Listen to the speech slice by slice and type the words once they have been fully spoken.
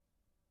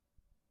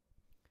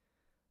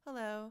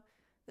Hello,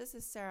 this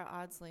is Sarah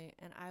Audsley,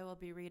 and I will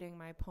be reading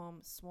my poem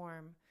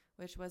Swarm,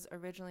 which was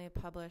originally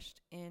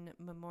published in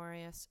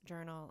Memorious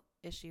Journal,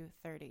 issue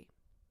 30.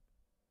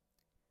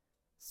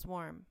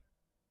 Swarm.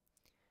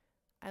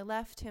 I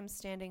left him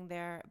standing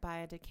there by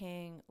a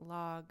decaying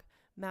log,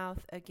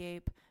 mouth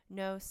agape,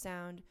 no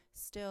sound,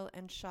 still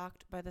and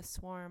shocked by the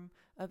swarm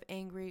of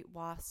angry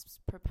wasps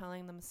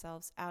propelling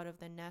themselves out of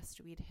the nest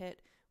we'd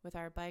hit with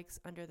our bikes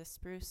under the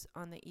spruce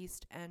on the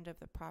east end of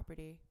the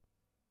property.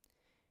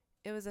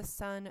 It was a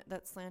sun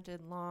that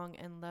slanted long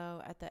and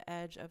low at the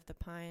edge of the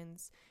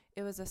pines.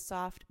 It was a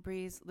soft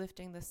breeze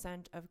lifting the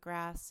scent of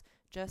grass,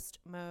 just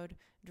mowed,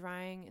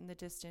 drying in the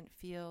distant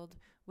field,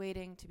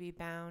 waiting to be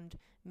bound,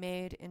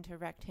 made into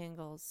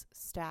rectangles,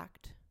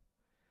 stacked.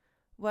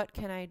 What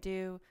can I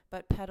do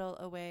but pedal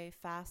away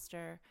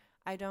faster?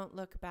 I don't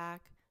look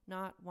back,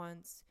 not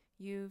once.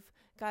 You've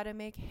got to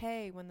make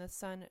hay when the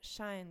sun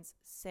shines,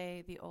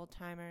 say the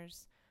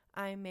old-timers.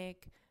 I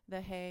make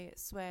the hay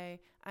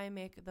sway, I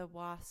make the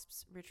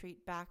wasps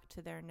retreat back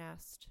to their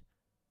nest.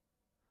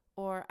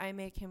 Or I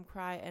make him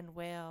cry and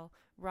wail,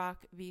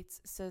 rock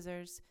beats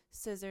scissors,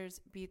 scissors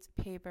beats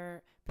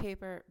paper,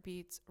 paper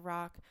beats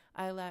rock.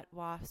 I let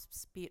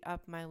wasps beat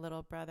up my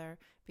little brother,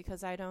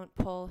 because I don't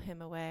pull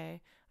him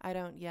away. I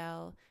don't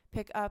yell,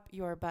 pick up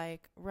your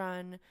bike,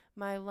 run.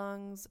 My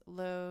lungs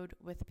load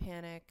with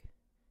panic.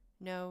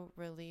 No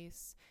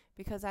release,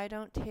 because I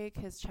don't take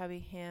his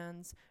chubby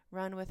hands,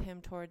 run with him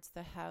towards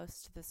the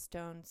house to the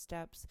stone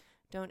steps,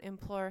 don't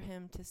implore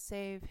him to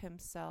save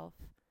himself.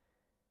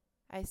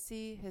 I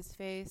see his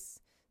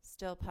face,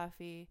 still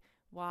puffy,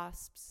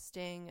 wasps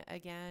sting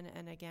again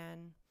and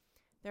again.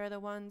 They're the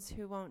ones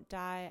who won't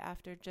die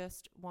after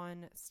just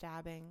one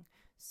stabbing.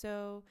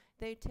 So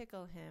they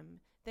tickle him,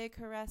 they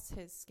caress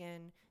his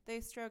skin, they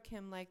stroke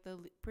him like the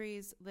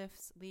breeze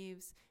lifts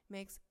leaves,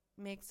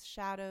 makes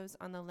shadows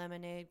on the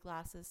lemonade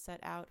glasses set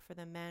out for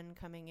the men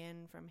coming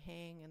in from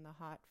haying in the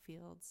hot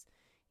fields.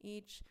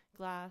 Each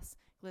glass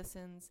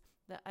glistens,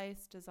 the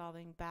ice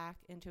dissolving back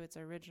into its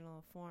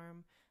original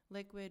form,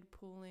 liquid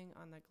pooling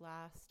on the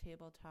glass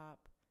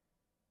tabletop.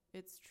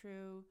 It's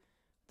true,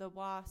 the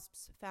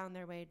wasps found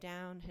their way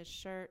down his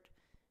shirt.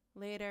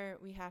 Later,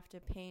 we have to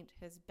paint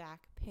his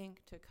back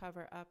pink to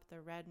cover up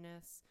the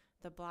redness,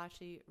 the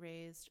blotchy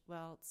raised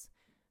welts.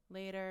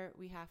 Later,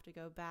 we have to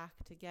go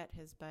back to get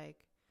his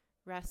bike,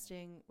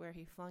 resting where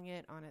he flung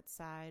it on its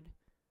side,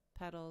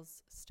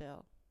 pedals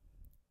still.